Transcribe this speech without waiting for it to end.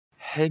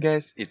Hey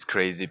guys, it's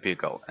Crazy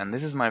Pickle, and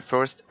this is my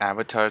first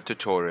avatar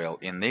tutorial,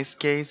 in this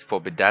case for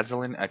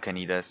Bedazzling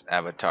Akonita's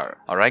avatar.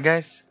 Alright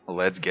guys,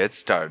 let's get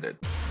started.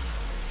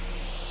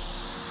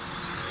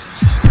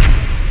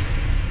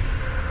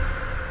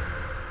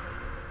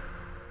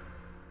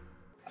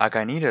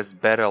 Akonita's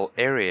battle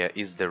area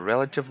is the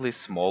relatively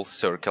small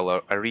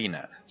circular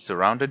arena,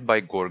 surrounded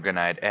by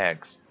Gorgonite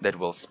eggs, that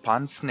will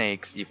spawn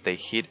snakes if they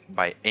hit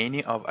by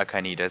any of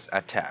Akonita's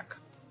attack.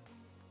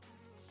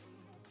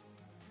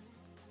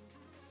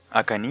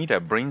 Akonita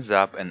brings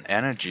up an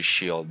energy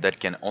shield that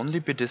can only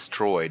be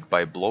destroyed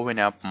by blowing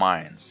up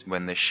mines.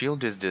 When the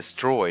shield is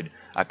destroyed,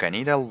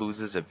 Akonita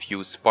loses a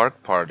few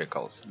spark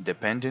particles,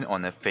 depending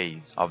on the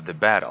phase of the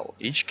battle.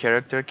 Each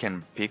character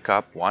can pick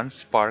up one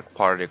spark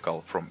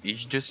particle from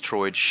each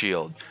destroyed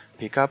shield.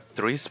 Pick up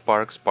 3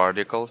 sparks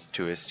particles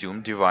to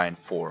assume divine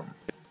form.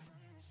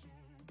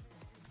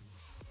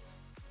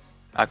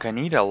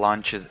 Akonita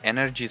launches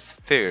energy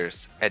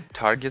spheres at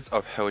targets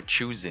of her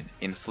choosing,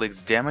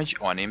 inflicts damage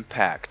on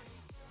impact.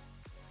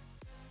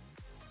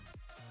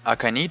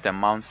 Akonita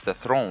mounts the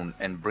throne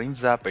and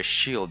brings up a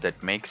shield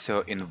that makes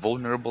her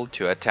invulnerable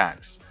to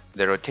attacks.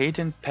 The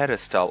rotating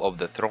pedestal of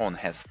the throne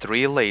has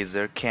 3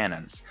 laser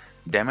cannons,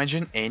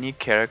 damaging any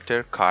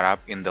character caught up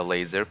in the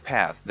laser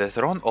path. The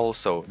throne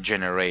also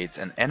generates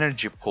an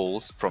energy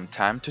pulse from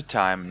time to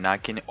time,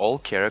 knocking all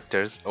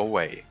characters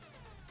away.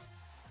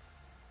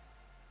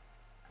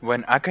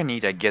 When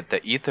Akonita gets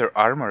the Ether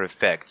Armor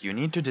effect, you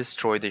need to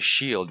destroy the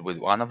shield with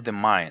one of the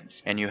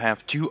mines, and you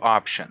have 2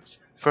 options.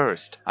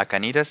 First,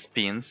 Akonita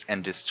spins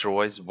and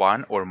destroys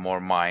one or more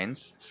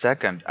mines.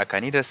 Second,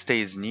 Akonita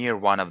stays near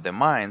one of the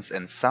mines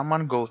and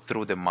someone goes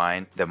through the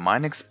mine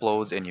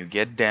explodes and you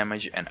get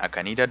damage, and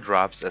Akonita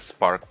drops a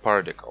spark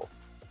particle.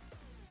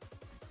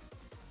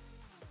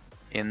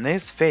 In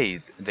this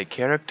phase, the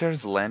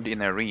characters land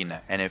in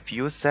arena, and a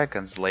few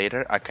seconds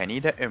later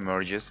Akonita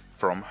emerges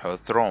from her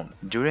throne.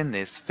 During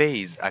this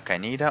phase,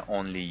 Akonita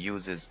only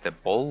uses the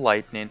ball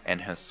lightning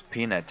and her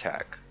spin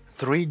attack.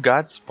 3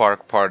 God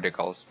Spark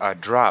particles are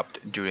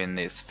dropped during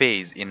this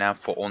phase, enough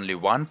for only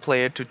one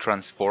player to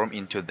transform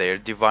into their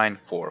divine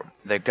form.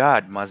 The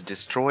god must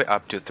destroy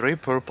up to 3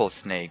 purple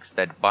snakes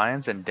that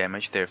binds and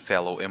damage their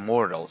fellow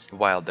immortals,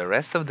 while the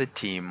rest of the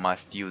team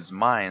must use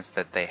mines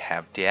that they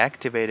have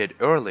deactivated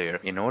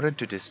earlier in order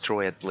to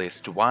destroy at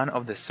least one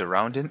of the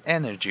surrounding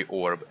energy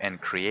orb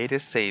and create a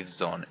safe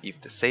zone. If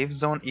the safe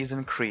zone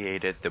isn't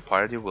created, the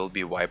party will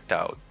be wiped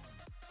out.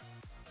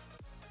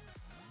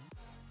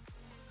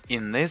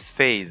 In this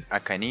phase,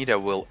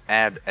 Akonita will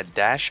add a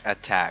dash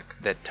attack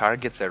that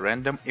targets a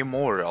random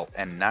immortal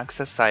and knocks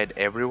aside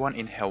everyone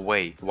in her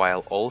way,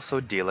 while also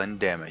dealing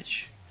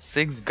damage.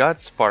 6 God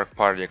Spark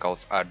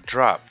particles are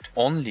dropped.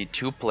 Only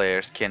 2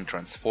 players can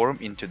transform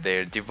into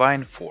their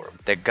divine form.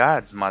 The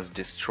gods must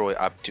destroy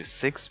up to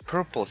 6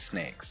 purple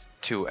snakes,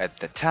 2 at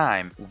the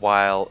time,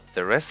 while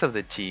the rest of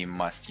the team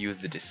must use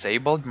the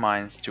disabled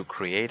mines to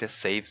create a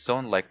safe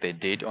zone like they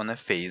did on a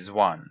phase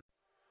 1.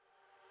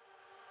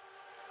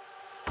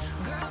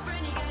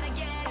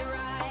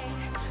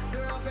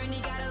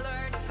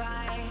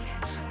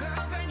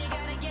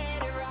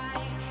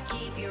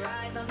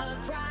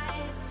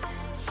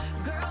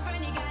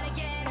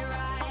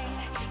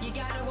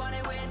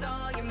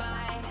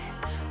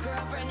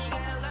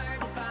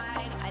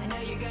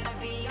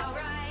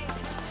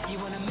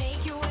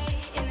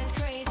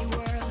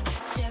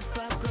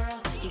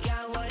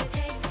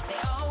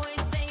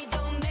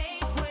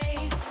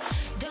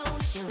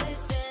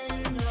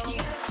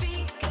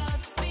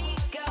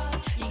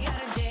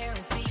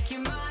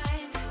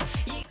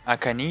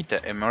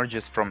 Akonita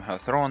emerges from her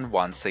throne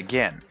once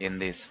again. In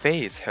this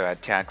phase, her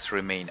attacks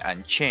remain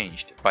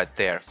unchanged, but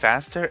they are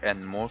faster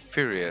and more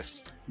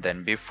furious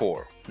than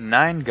before.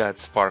 9 God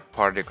Spark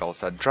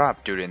particles are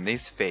dropped during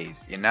this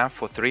phase, enough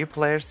for 3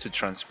 players to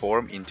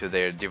transform into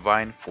their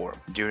divine form.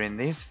 During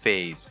this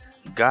phase,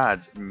 God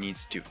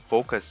needs to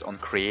focus on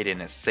creating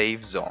a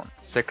safe zone,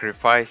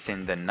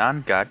 sacrificing the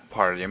non-God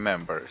party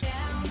members.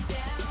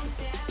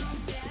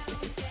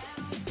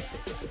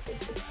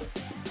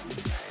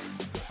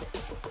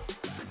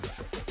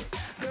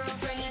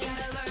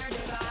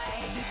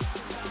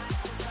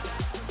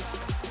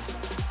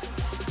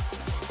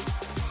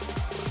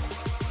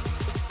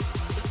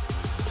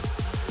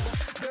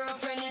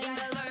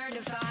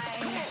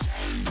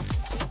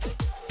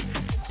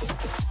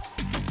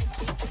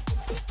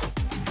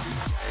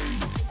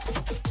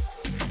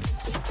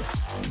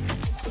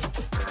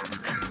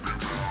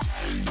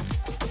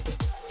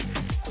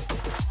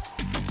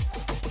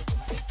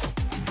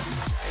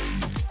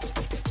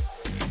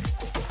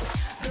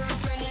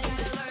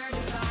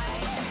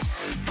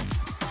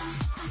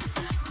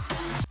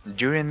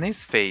 During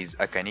this phase,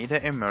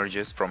 Akonita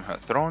emerges from her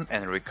throne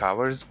and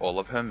recovers all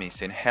of her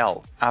missing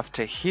health.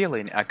 After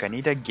healing,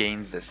 Akonita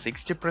gains the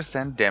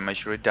 60%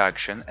 damage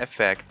reduction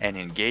effect and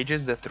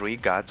engages the 3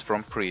 gods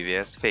from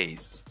previous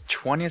phase.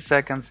 20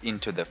 seconds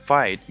into the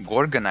fight,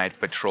 Gorgonite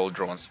patrol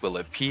drones will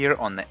appear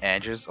on the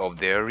edges of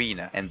the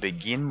arena and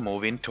begin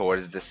moving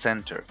towards the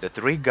center. The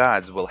three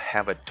gods will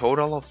have a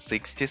total of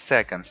 60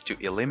 seconds to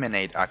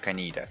eliminate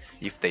Akonita.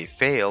 If they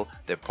fail,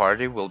 the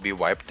party will be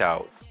wiped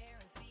out.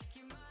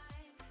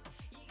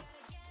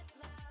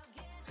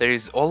 There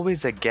is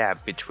always a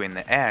gap between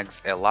the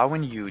eggs,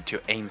 allowing you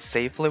to aim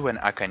safely when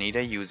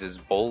Akonita uses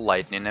Ball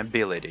Lightning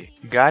ability.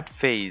 God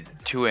Phase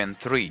 2 and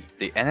 3.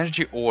 The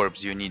energy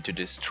orbs you need to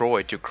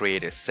destroy to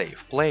create a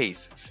safe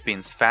place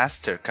spins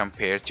faster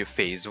compared to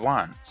Phase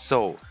 1,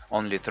 so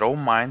only throw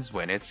mines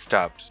when it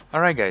stops.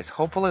 Alright guys,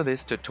 hopefully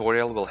this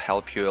tutorial will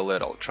help you a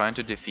little trying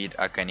to defeat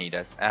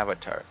Akonita's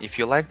avatar. If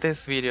you like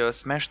this video,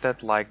 smash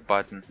that like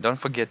button, don't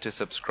forget to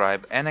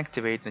subscribe and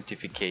activate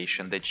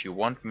notification that you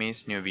won't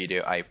miss new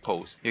video I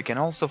post. You can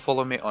also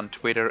follow me on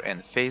Twitter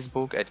and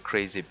Facebook at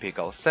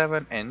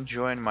CrazyPickle7 and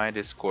join my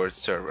Discord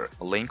server.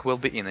 Link will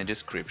be in the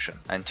description.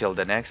 Until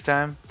the next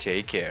time,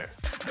 take care.